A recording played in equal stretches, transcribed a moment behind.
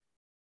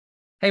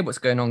Hey, what's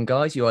going on,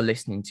 guys? You are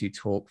listening to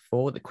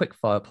Talk4, the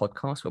quickfire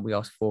podcast where we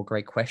ask 4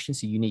 great questions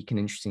to unique and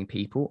interesting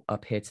people.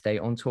 Up here today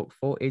on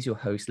Talk4 is your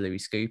host, Louis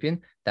Scoopin.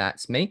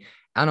 That's me.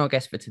 And our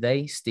guest for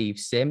today, Steve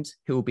Sims,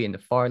 who will be in the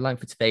fire line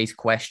for today's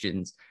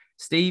questions.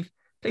 Steve,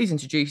 please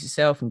introduce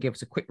yourself and give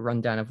us a quick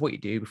rundown of what you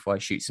do before I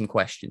shoot some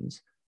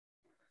questions.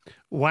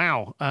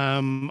 Wow.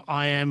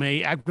 I am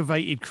a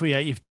aggravated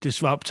creative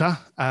disruptor.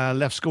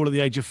 Left school at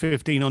the age of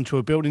 15 onto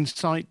a building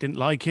site, didn't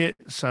like it.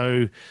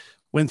 So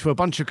went through a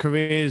bunch of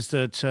careers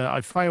that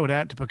I failed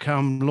at to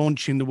become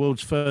launching the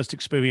world's first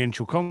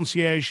experiential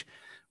concierge.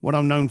 What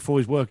I'm known for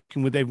is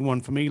working with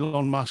everyone from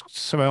Elon Musk,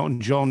 Sir Elton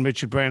John,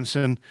 Richard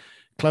Branson,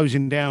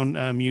 closing down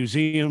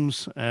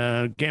museums,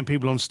 getting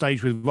people on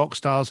stage with rock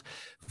stars.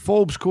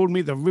 Forbes called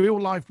me the real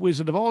life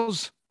Wizard of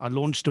Oz. I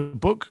launched a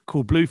book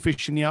called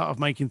Bluefish and the Art of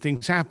Making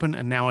Things Happen.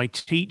 And now I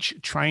teach,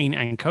 train,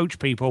 and coach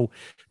people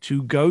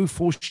to go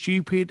for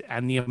stupid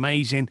and the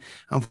amazing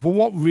and for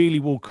what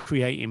really will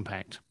create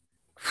impact.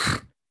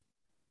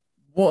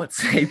 What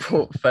a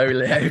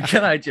portfolio,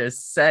 can I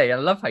just say? I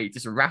love how you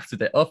just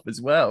rattled it up as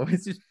well.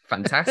 It's just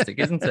fantastic,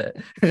 isn't it?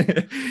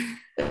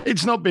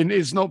 It's not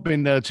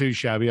been too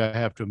shabby, I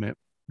have to admit.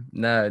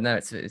 No,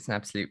 it's an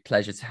absolute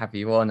pleasure to have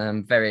you on.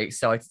 I'm very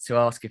excited to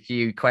ask a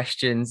few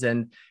questions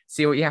and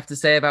see what you have to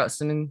say about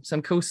some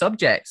cool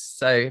subjects.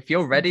 So if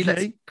you're ready,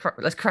 okay.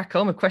 let's crack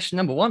on with question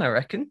number 1, I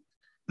reckon.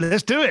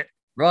 Let's do it.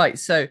 Right.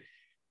 So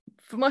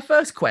for my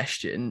first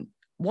question,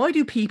 why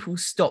do people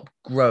stop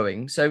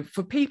growing? So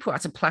for people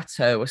at a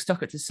plateau or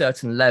stuck at a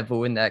certain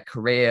level in their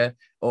career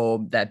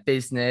or their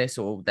business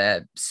or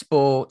their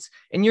sport,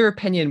 in your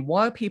opinion,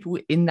 why are people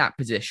in that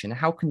position?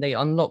 How can they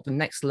unlock the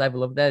next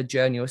level of their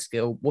journey or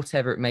skill,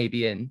 whatever it may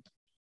be in?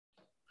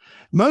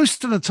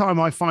 Most of the time,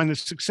 I find that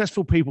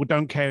successful people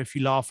don't care if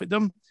you laugh at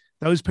them.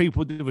 Those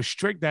people that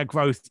restrict their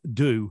growth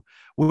do.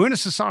 We're in a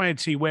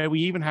society where we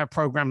even have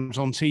programs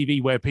on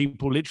TV where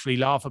people literally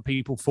laugh at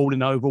people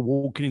falling over,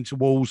 walking into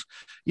walls.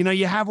 You know,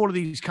 you have all of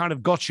these kind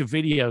of gotcha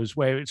videos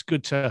where it's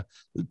good to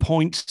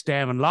point,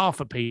 stare, and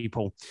laugh at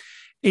people.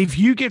 If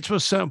you get to a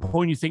certain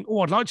point, you think,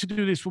 oh, I'd like to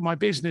do this for my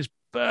business,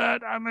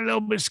 but I'm a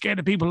little bit scared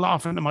of people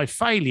laughing at my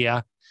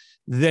failure,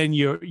 then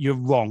you're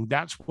wrong.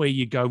 That's where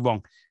you go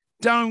wrong.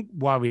 Don't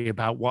worry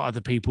about what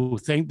other people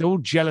think. They're all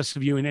jealous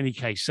of you in any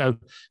case. So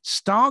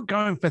start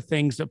going for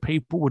things that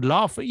people would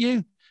laugh at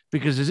you,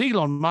 because as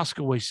Elon Musk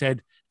always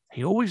said,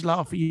 he always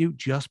laugh at you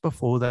just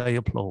before they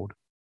applaud.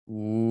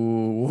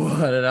 Ooh,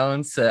 what an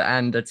answer.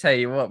 And I tell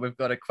you what, we've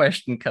got a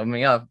question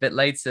coming up a bit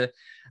later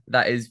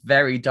that is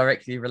very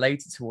directly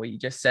related to what you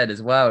just said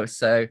as well.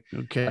 So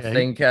okay. I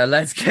think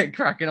let's get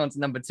cracking on to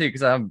number 2,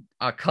 because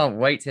I can't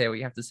wait to hear what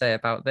you have to say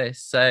about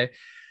this. So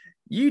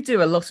you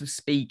do a lot of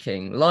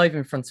speaking live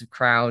in front of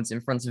crowds, in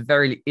front of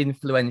very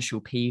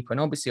influential people, and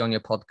obviously on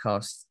your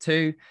podcast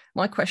too.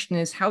 My question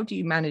is, how do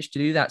you manage to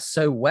do that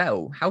so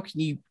well? How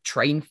can you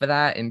train for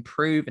that,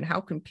 improve, and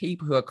how can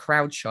people who are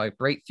crowd shy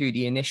break through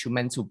the initial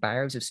mental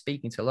barriers of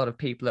speaking to a lot of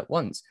people at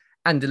once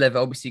and deliver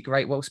obviously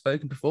great,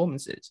 well-spoken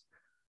performances?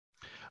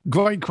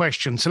 Great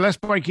question. So let's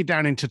break it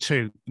down into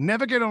 2.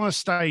 Never get on a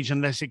stage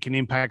unless it can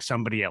impact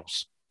somebody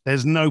else.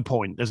 There's no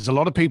point. There's a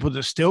lot of people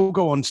that still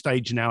go on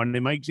stage now, and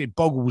it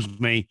boggles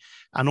me.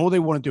 And all they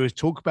want to do is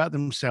talk about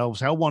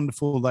themselves, how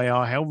wonderful they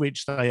are, how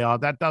rich they are.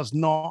 That does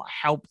not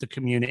help the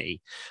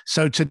community.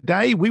 So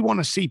today we want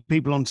to see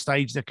people on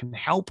stage that can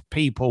help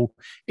people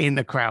in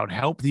the crowd,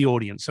 help the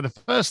audience. So the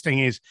first thing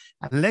is,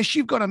 unless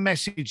you've got a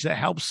message that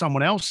helps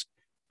someone else,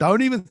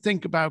 don't even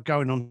think about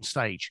going on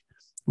stage.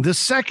 The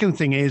second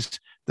thing is,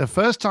 the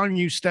first time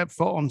you step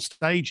foot on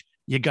stage,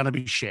 you're going to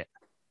be shit.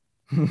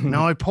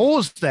 Now, I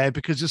paused there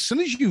because as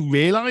soon as you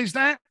realize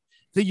that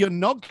you're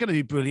not going to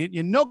be brilliant,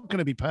 you're not going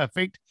to be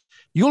perfect,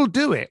 you'll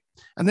do it.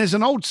 And there's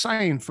an old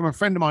saying from a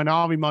friend of mine,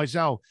 Ari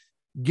Meisel,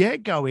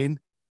 get going,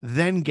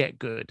 then get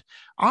good.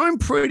 I'm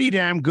pretty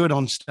damn good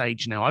on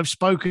stage now. I've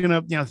spoken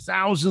at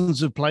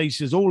thousands of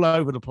places all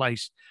over the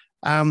place.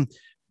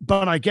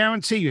 But I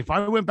guarantee you, if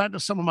I went back to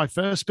some of my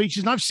first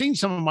speeches, and I've seen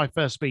some of my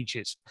first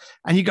speeches,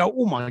 and you go,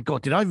 oh my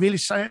God, did I really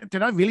say it?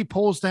 Did I really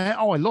pause there?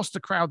 Oh, I lost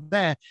the crowd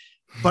there.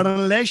 But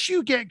unless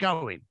you get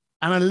going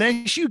and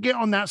unless you get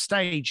on that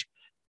stage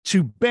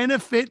to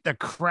benefit the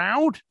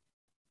crowd,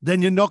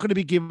 then you're not going to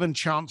be given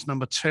chance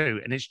number 2.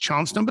 And it's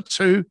chance number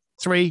 2,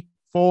 3,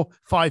 4,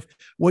 5,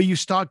 where you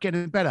start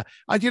getting better.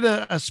 I did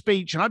a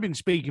speech, and I've been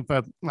speaking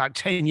for like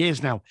 10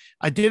 years now.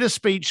 I did a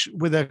speech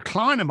with a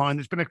client of mine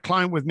that's been a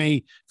client with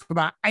me for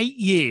about 8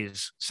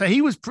 years. So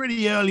he was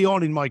pretty early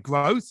on in my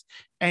growth,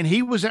 and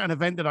he was at an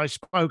event that I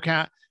spoke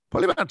at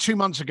probably about 2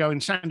 months ago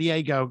in San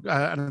Diego,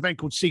 an event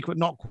called Secret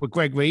Knock with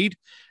Greg Reed.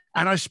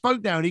 And I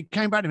spoke there, and he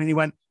came back to me and he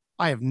went,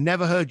 I have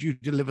never heard you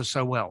deliver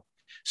so well.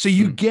 So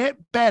you get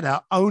better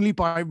only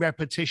by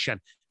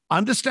repetition.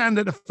 Understand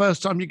that the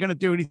first time you're going to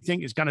do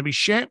anything is going to be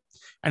shit.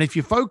 And if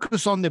you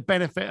focus on the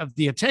benefit of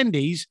the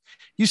attendees,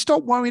 you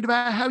stop worrying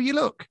about how you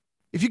look.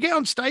 If you get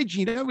on stage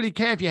and you don't really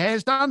care if your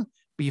hair's done,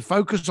 but you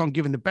focus on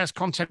giving the best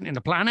content in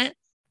the planet,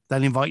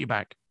 they'll invite you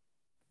back.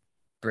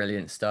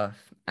 Brilliant stuff.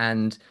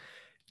 And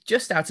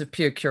just out of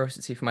pure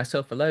curiosity for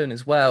myself alone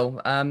as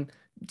well,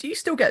 do you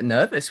still get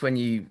nervous when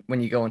you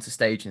go onto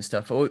stage and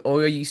stuff, or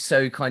are you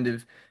so kind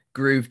of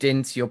grooved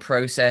into your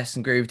process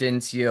and grooved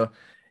into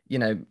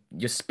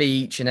your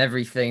speech and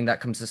everything that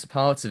comes as a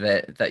part of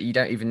it that you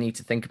don't even need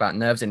to think about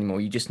nerves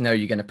anymore? You just know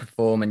you're going to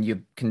perform and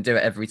you can do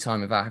it every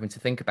time without having to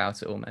think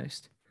about it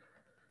almost.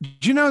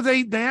 Do you know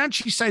they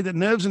actually say that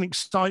nerves and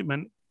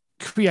excitement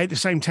create the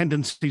same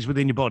tendencies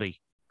within your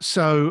body?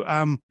 So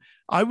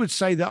I would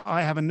say that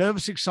I have a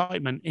nervous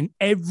excitement in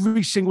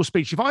every single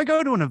speech. If I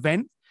go to an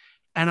event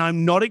and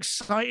I'm not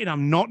excited,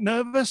 I'm not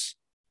nervous,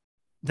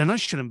 then I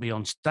shouldn't be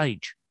on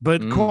stage.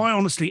 But quite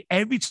honestly,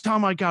 every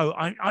time I go,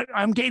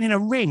 I'm getting in a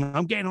ring,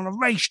 I'm getting on a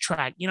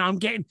racetrack,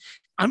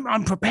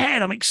 I'm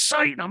prepared, I'm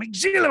excited, I'm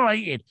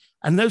exhilarated.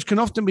 And those can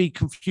often be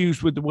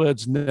confused with the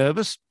words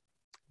nervous.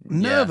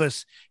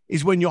 Nervous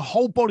is when your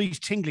whole body's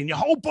tingling, your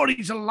whole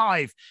body's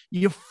alive,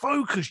 you're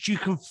focused, you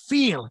can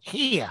feel,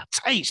 hear,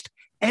 taste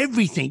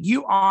everything.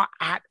 You are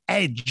at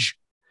edge.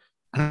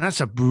 And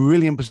that's a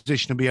brilliant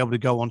position to be able to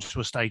go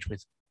onto a stage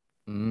with.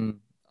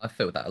 I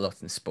feel that a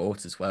lot in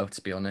sport as well,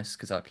 to be honest,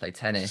 because I play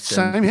tennis.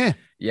 Same here.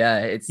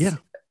 Yeah,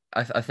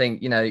 I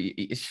think,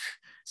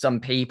 some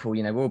people,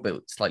 we're all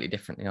built slightly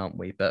differently, aren't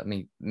we? But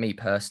me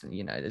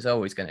personally, there's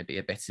always going to be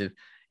a bit of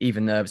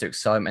even nerves or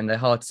excitement. They're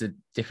hard to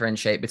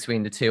differentiate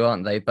between the two,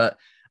 aren't they? But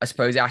I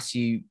suppose as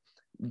you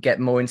get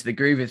more into the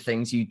groove of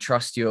things, you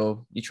trust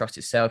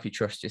yourself, you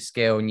trust your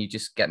skill, and you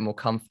just get more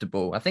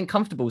comfortable. I think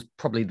comfortable is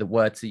probably the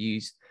word to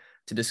use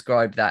to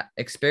describe that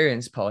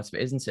experience part of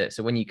it, isn't it?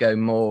 So when you go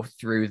more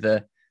through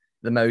the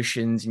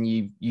motions and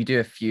you do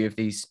a few of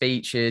these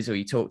speeches, or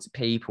you talk to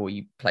people, or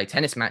you play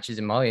tennis matches,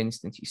 in my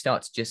instance, you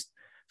start to just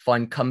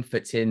find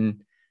comfort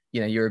in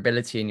your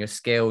ability and your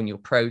skill and your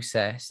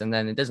process, and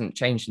then it doesn't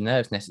change the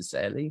nerves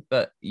necessarily,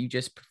 but you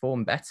just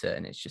perform better,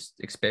 and it's just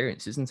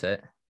experience, isn't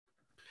it?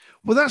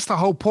 Well, that's the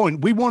whole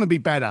point. We want to be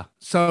better.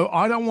 So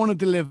I don't want to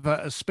deliver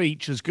a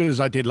speech as good as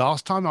I did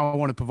last time. I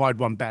want to provide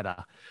one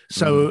better.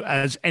 So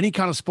as any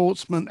kind of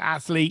sportsman,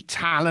 athlete,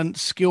 talent,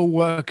 skill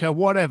worker,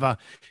 whatever,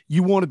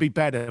 you want to be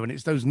better. And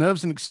it's those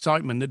nerves and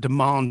excitement that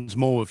demands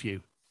more of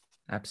you.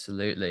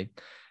 Absolutely.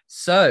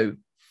 So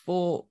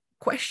for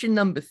question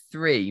number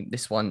 3,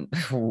 this one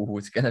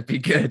is going to be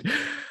good.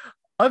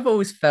 I've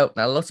always felt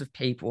that a lot of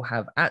people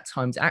have at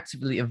times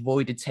actively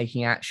avoided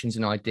taking actions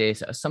and ideas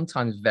that are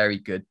sometimes very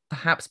good,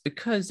 perhaps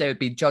because they would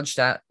be judged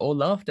at or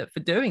laughed at for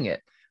doing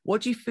it.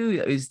 What do you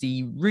feel is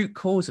the root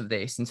cause of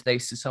this in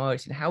today's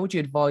society, and how would you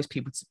advise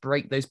people to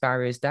break those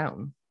barriers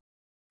down?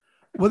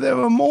 Well,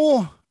 there are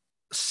more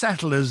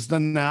settlers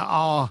than there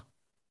are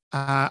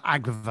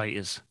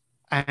aggravators,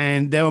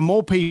 and there are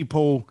more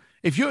people.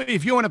 If you're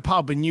in a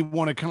pub and you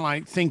want to kind of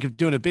like think of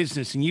doing a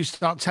business and you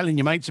start telling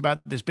your mates about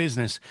this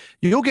business,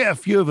 you'll get a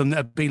few of them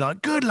that'll be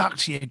like, good luck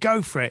to you,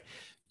 go for it.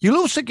 You'll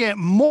also get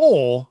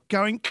more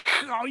going,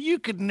 oh, you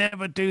could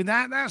never do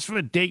that. That's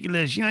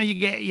ridiculous. You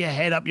get your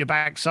head up your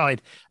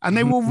backside, and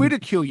they will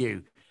ridicule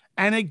you.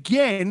 And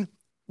again,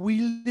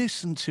 we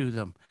listen to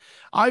them.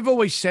 I've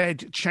always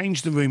said,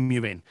 change the room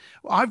you're in.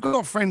 I've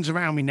got friends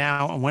around me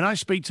now, and when I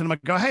speak to them, I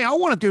go, hey, I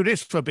want to do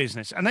this for a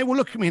business. And they will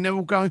look at me and they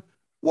will go,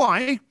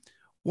 why?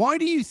 Why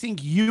do you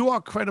think you are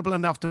credible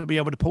enough to be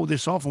able to pull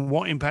this off, and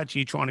what impact are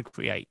you trying to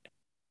create?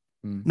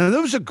 Now,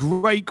 those are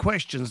great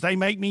questions. They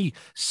make me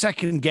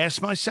second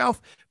guess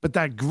myself, but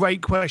they're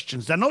great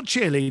questions. They're not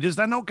cheerleaders.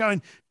 They're not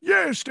going,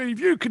 yeah, Steve,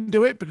 you can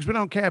do it, because we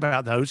don't care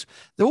about those.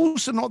 They're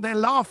also not there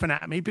laughing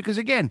at me because,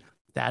 again,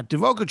 they're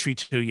derogatory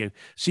to you.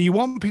 So you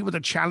want people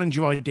to challenge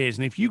your ideas.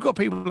 And if you've got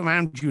people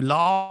around you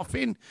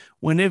laughing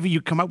whenever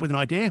you come up with an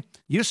idea,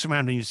 you're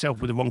surrounding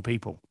yourself with the wrong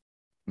people.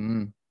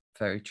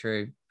 Very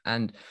true.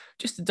 And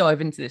just to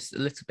dive into this a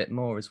little bit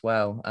more as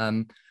well,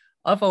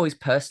 I've always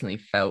personally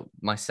felt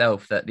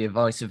myself that the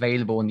advice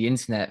available on the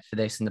internet for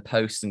this and the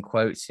posts and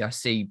quotes I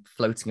see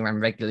floating around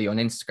regularly on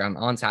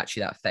Instagram aren't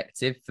actually that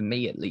effective, for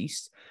me at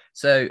least.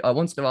 So I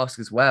wanted to ask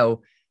as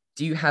well,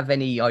 do you have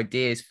any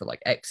ideas for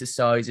like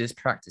exercises,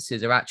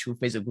 practices, or actual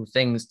physical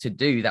things to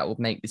do that will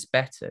make this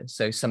better?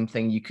 So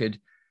something you could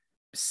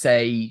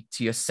say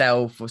to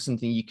yourself or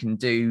something you can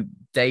do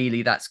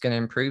daily that's going to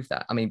improve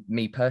that. I mean,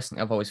 me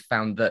personally, I've always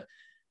found that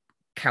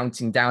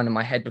counting down in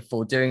my head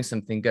before doing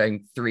something,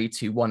 going 3,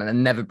 2, 1, and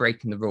then never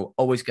breaking the rule,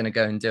 always going to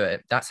go and do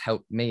it. That's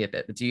helped me a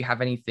bit. But do you have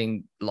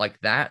anything like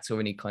that, or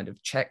any kind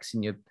of checks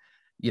in your,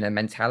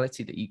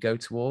 mentality that you go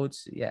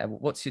towards? Yeah.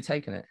 What's your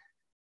take on it?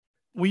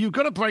 Well, you've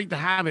got to break the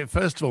habit,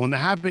 first of all. And the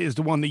habit is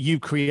the one that you've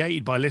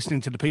created by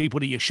listening to the people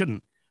that you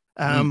shouldn't.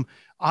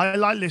 I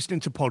like listening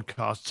to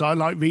podcasts. I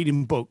like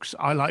reading books.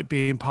 I like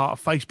being part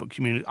of Facebook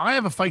community. I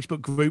have a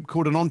Facebook group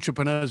called An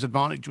Entrepreneur's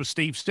Advantage with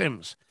Steve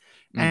Sims.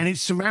 And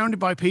it's surrounded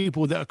by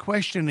people that are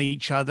questioning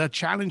each other,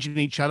 challenging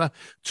each other,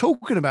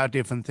 talking about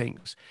different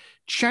things.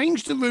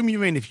 Change the room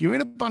you're in. If you're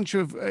in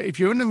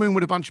the room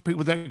with a bunch of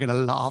people that are going to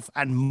laugh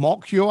and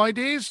mock your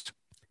ideas,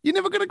 you're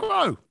never going to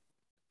grow.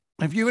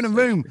 If you're in a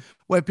room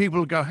where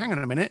people go, hang on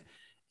a minute,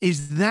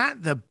 is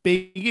that the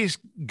biggest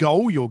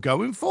goal you're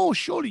going for?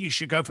 Surely you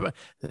should go for it.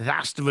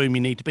 That's the room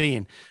you need to be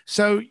in.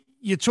 So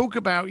you talk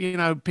about,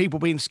 people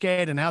being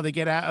scared and how they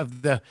get out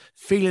of the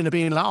feeling of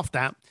being laughed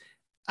at.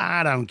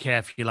 I don't care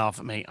if you laugh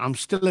at me. I'm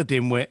still a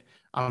dimwit.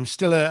 I'm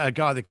still a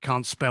guy that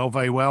can't spell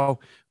very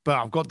well, but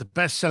I've got the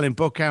best-selling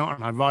book out,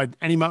 and I ride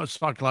any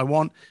motorcycle I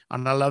want,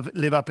 and I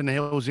live up in the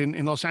hills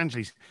in Los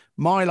Angeles.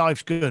 My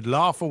life's good.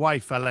 Laugh away,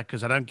 fella,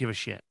 because I don't give a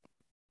shit.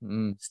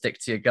 Stick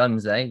to your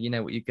guns, eh? You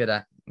know what you're good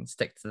at, and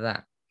stick to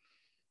that.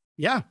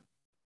 Yeah.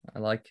 I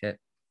like it.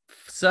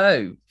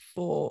 So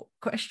for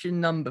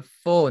question number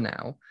 4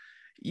 now,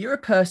 you're a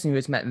person who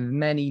has met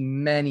many,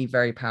 many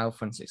very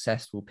powerful and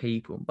successful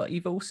people, but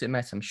you've also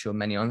met, I'm sure,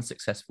 many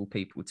unsuccessful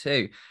people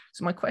too.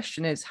 So my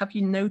question is, have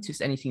you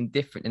noticed anything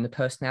different in the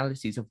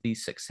personalities of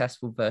these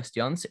successful versus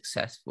the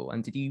unsuccessful?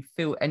 And did you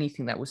feel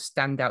anything that would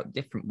stand out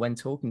different when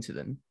talking to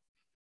them?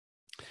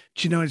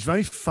 Do you know, it's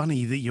very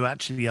funny that you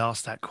actually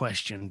asked that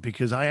question,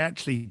 because I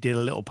actually did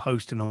a little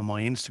posting on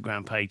my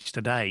Instagram page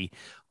today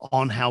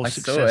on how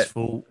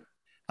successful.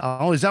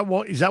 Oh, is that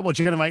what you're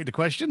going to make the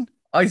question?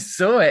 I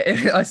saw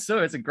it. I saw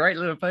it. It's a great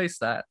little post,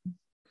 that.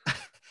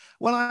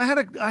 Well, I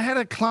had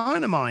a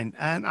client of mine,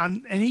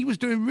 and he was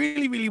doing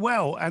really, really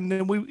well. And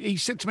then he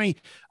said to me,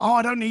 "Oh,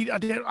 I don't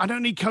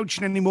need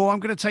coaching anymore.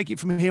 I'm going to take it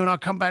from here, and I'll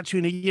come back to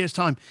you in a year's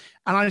time."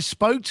 And I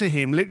spoke to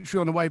him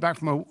literally on the way back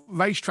from a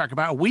racetrack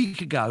about a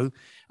week ago,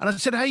 and I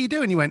said, "How you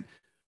doing?" He went,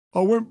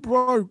 "I went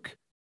broke."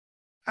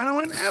 And I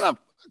went, "Ella,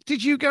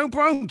 did you go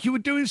broke? You were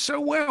doing so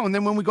well." And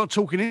then when we got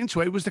talking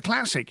into it, it was the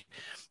classic.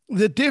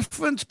 The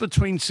difference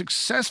between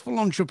successful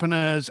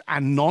entrepreneurs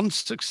and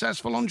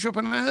non-successful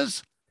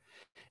entrepreneurs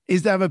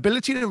is their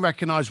ability to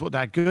recognize what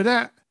they're good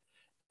at,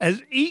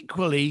 as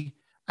equally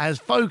as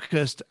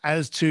focused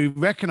as to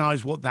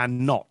recognize what they're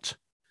not.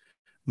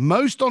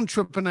 Most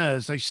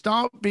entrepreneurs, they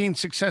start being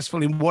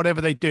successful in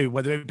whatever they do,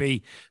 whether it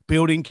be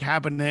building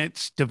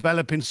cabinets,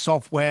 developing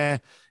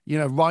software,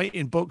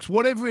 writing books,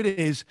 whatever it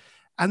is.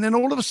 And then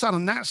all of a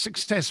sudden, that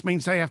success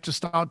means they have to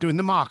start doing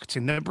the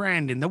marketing, the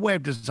branding, the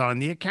web design,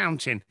 the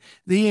accounting,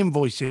 the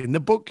invoicing, the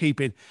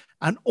bookkeeping,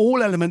 and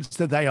all elements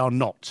that they are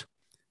not.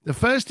 The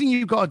first thing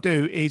you've got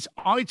to do is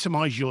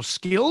itemize your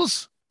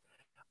skills,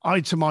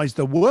 itemize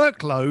the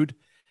workload,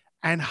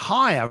 and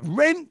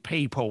rent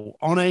people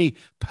on a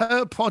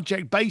per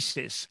project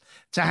basis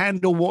to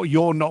handle what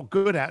you're not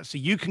good at, so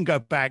you can go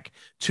back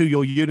to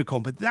your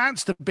unicorn. But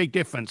that's the big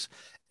difference.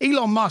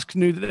 Elon Musk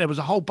knew that there was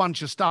a whole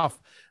bunch of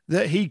stuff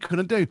that he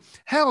couldn't do.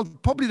 Hell,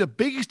 probably the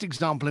biggest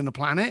example in the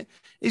planet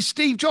is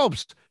Steve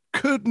Jobs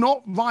could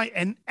not write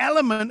an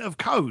element of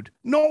code,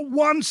 not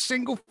one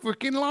single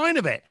freaking line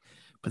of it.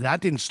 But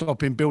that didn't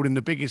stop him building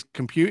the biggest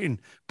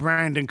computing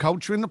brand and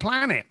culture in the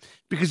planet,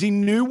 because he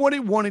knew what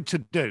it wanted to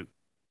do.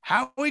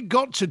 How he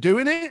got to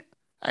doing it,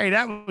 hey,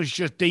 that was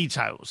just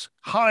details.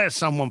 Hire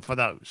someone for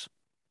those.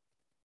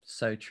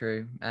 So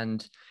true.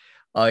 And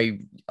I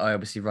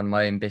obviously run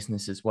my own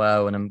business as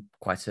well, and I'm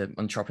quite an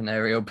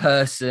entrepreneurial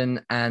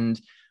person. And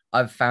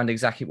I've found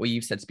exactly what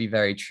you've said to be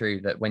very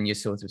true, that when you're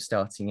sort of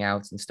starting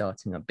out and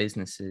starting up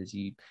businesses,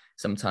 you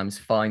sometimes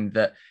find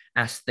that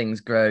as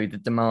things grow, the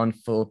demand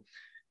for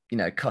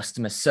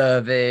customer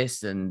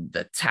service and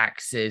the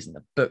taxes and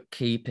the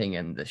bookkeeping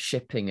and the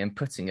shipping and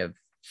putting a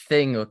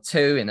thing or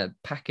two in a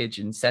package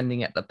and sending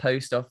it at the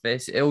post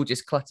office, it all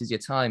just clutters your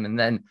time. And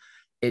then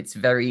it's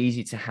very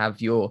easy to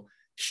have your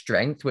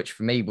strength, which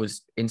for me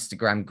was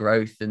Instagram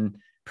growth and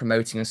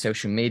promoting on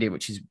social media,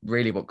 which is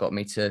really what got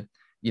me to,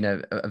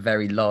 a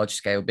very large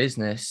scale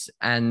business.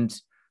 And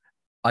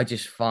I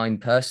just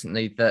find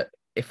personally that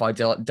if I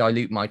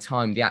dilute my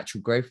time, the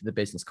actual growth of the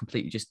business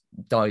completely just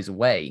dies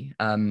away.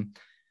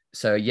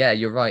 So yeah,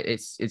 you're right.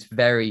 It's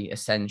very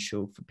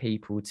essential for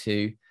people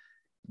to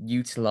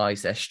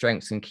utilize their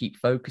strengths and keep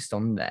focused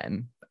on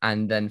them,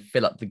 and then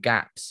fill up the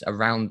gaps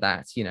around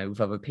that, with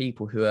other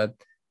people who are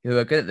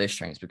good at their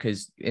strengths.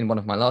 Because in one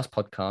of my last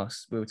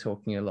podcasts, we were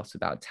talking a lot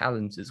about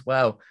talent as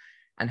well,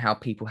 and how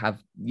people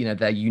have,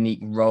 their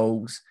unique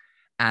roles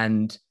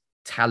and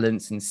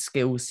talents and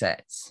skill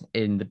sets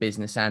in the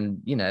business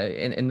and,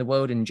 in the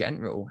world in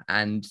general.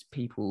 And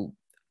people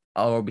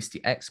are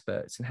obviously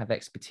experts and have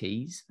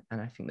expertise. And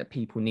I think that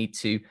people need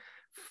to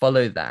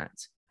follow that.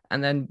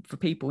 And then for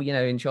people,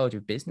 in charge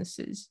of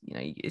businesses,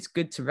 it's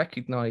good to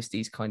recognize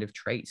these kind of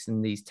traits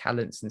and these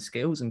talents and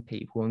skills in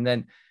people, and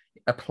then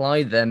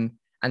apply them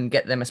and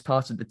get them as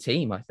part of the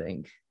team, I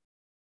think.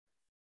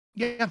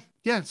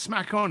 Yeah,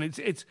 smack on.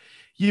 It's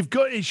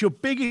your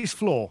biggest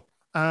flaw,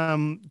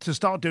 to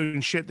start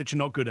doing shit that you're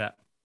not good at.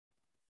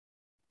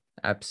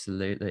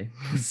 Absolutely.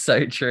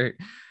 So true.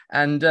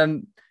 And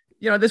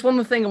there's one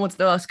more thing I wanted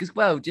to ask as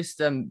well,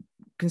 just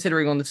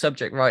considering on the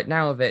subject right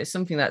now of it. It's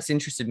something that's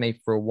interested me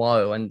for a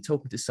while, and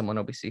talking to someone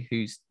obviously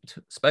who's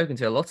spoken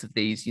to a lot of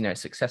these,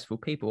 successful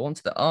people, I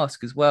wanted to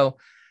ask as well,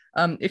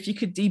 if you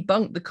could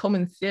debunk the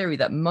common theory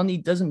that money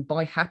doesn't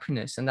buy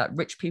happiness and that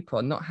rich people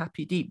are not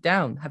happy deep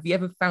down. Have you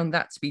ever found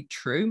that to be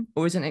true,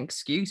 or is it an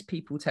excuse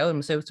people tell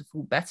themselves to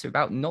feel better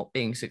about not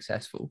being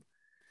successful?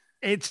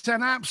 It's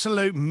an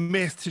absolute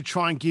myth to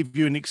try and give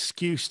you an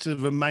excuse to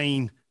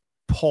remain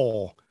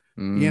poor.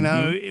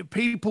 Mm-hmm.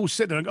 People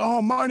sit there and go,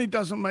 "Oh, money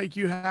doesn't make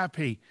you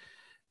happy."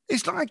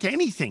 it's like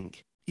anything,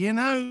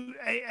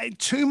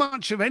 too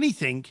much of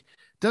anything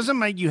doesn't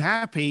make you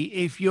happy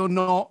if you're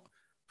not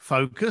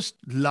focused,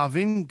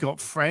 loving, got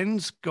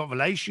friends, got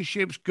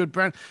relationships, good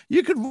brand.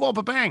 You could rob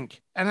a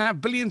bank and have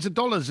billions of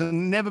dollars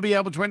and never be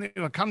able to enter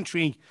a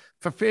country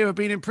for fear of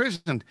being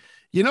imprisoned.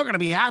 You're not going to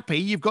be happy.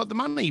 You've got the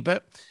money,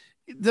 but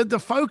the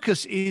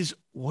focus is,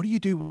 what do you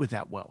do with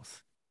that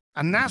wealth?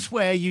 And that's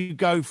where you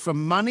go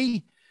from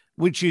money,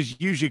 which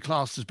is usually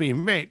classed as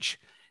being rich,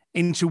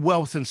 into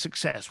wealth and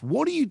success.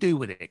 What do you do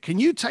with it? Can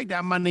you take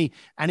that money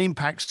and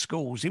impact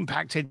schools,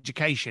 impact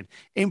education,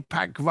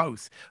 impact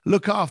growth,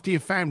 look after your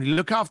family,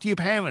 look after your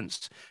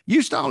parents?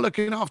 You start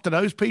looking after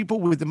those people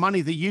with the money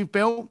that you've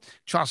built,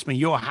 trust me,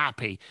 you're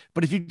happy.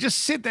 But if you just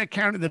sit there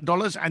counting the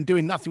dollars and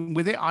doing nothing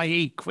with it,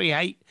 i.e.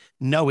 create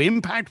no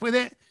impact with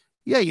it,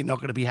 yeah, you're not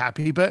going to be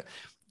happy. But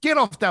get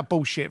off that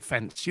bullshit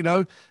fence.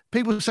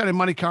 People saying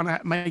money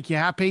can't make you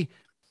happy.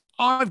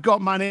 I've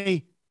got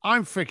money.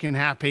 I'm freaking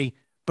happy.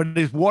 But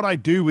it's what I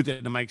do with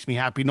it that makes me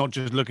happy, not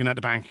just looking at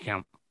the bank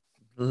account.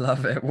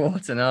 Love it.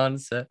 What an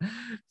answer.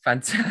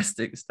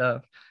 Fantastic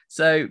stuff.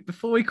 So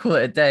before we call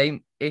it a day,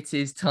 it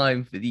is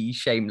time for the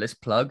shameless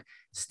plug.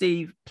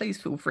 Steve,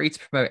 please feel free to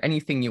promote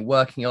anything you're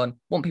working on,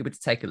 want people to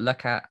take a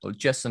look at, or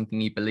just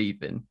something you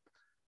believe in.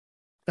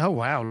 Oh,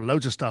 wow.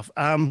 Loads of stuff.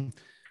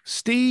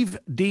 Steve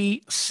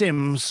D.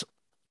 Sims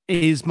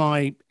is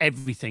my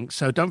everything.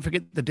 So don't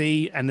forget the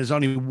D, and there's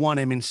only one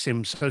M in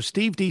Sims. So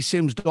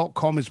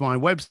stevedsims.com is my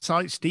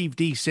website. Steve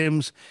D.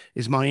 Sims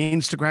is my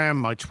Instagram,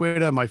 my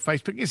Twitter, my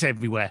Facebook. It's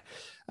everywhere.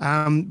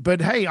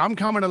 But hey, I'm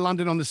coming to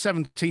London on the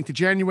 17th of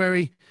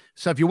January.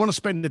 So if you want to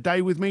spend the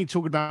day with me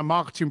talking about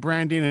marketing,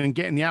 branding, and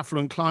getting the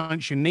affluent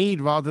clients you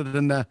need rather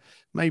than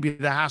maybe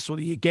the hassle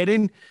that you're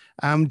getting,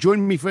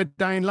 join me for a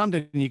day in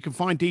London. You can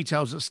find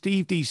details at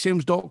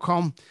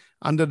stevedsims.com.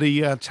 under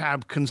the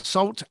tab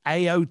Consult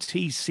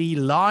AOTC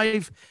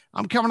Live.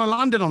 I'm coming to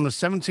London on the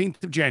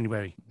 17th of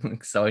January. I'm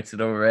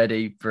excited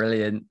already.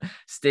 Brilliant.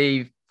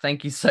 Steve,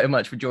 thank you so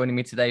much for joining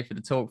me today for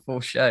the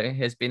Talk4 show. It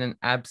has been an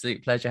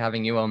absolute pleasure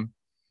having you on.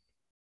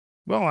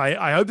 Well,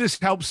 I hope this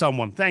helps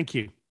someone. Thank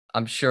you.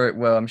 I'm sure it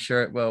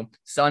will.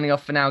 Signing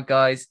off for now,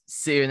 guys.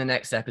 See you in the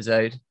next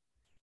episode.